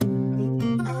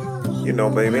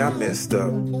Baby, I messed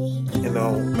up,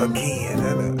 again.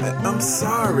 And I'm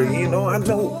sorry, I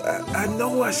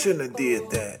know I shouldn't have did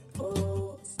that.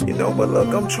 But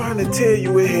look, I'm trying to tell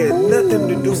you it had nothing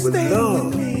to do with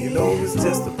love. It was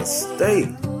just a mistake.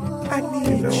 I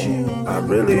need you. I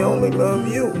really only love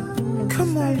you.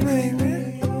 Come on,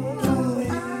 baby.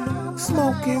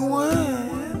 Smoking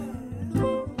wine.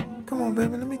 Come on,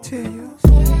 baby, let me tell you.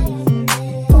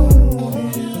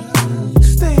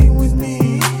 Stay with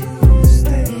me.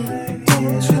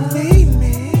 Don't you leave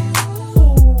me.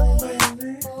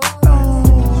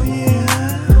 Oh,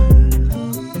 yeah.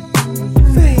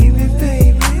 Baby,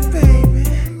 baby, baby.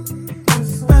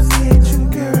 I need you,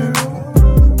 girl.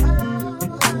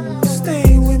 Stay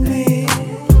with me.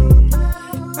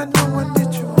 I know I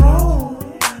did you wrong.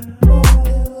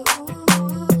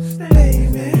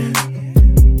 Baby,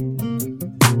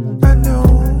 I know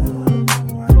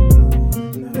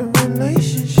the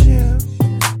relationship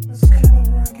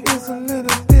is a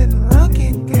little bit rocky,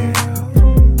 girl.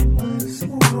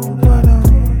 But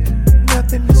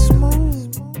nothing is smooth.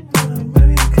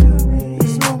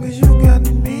 As long as you got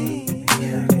me,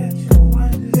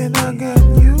 then I got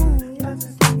you.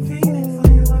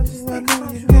 I know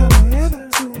you got an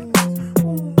attitude,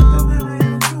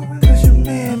 'cause your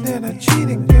man that I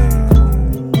cheated, girl.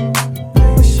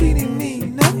 But she didn't mean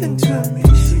nothing to me.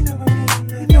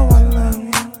 You know I love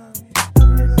you.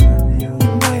 You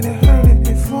might have heard it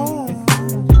before,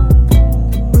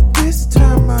 but this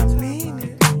time I mean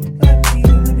it.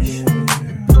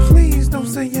 Please don't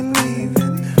say you're leaving.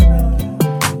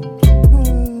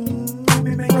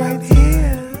 Right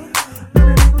here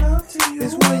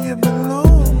is where you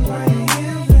belong.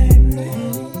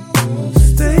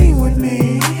 Stay with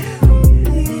me.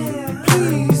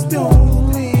 Please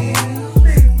don't leave.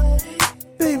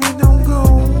 Baby, don't go.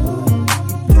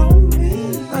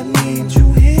 I need you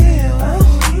here.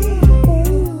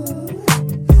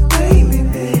 Baby,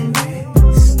 baby,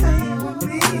 stay with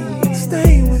me.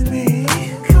 Stay with me.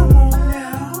 Come on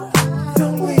now.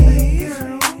 Don't leave.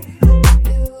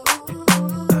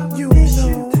 You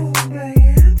know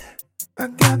I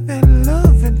got that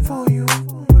loving for you,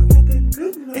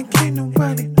 and can't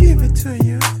nobody give it to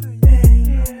you.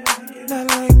 Not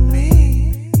like me.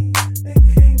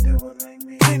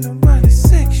 Can't nobody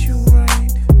sex you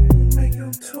right.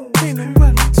 Can't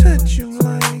nobody touch you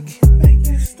like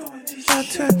I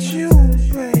touch you,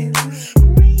 baby.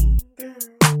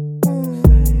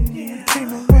 Can't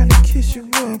nobody kiss you,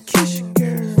 girl. Kiss you, girl.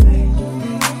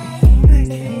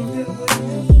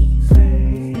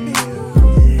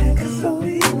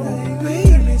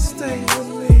 Baby, stay with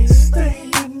me. Stay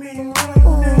with me right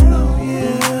now.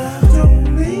 Yeah. Don't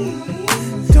leave.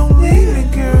 Don't leave me,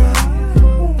 girl.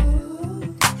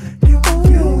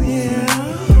 Oh,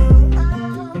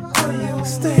 yeah.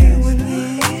 Stay with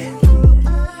me.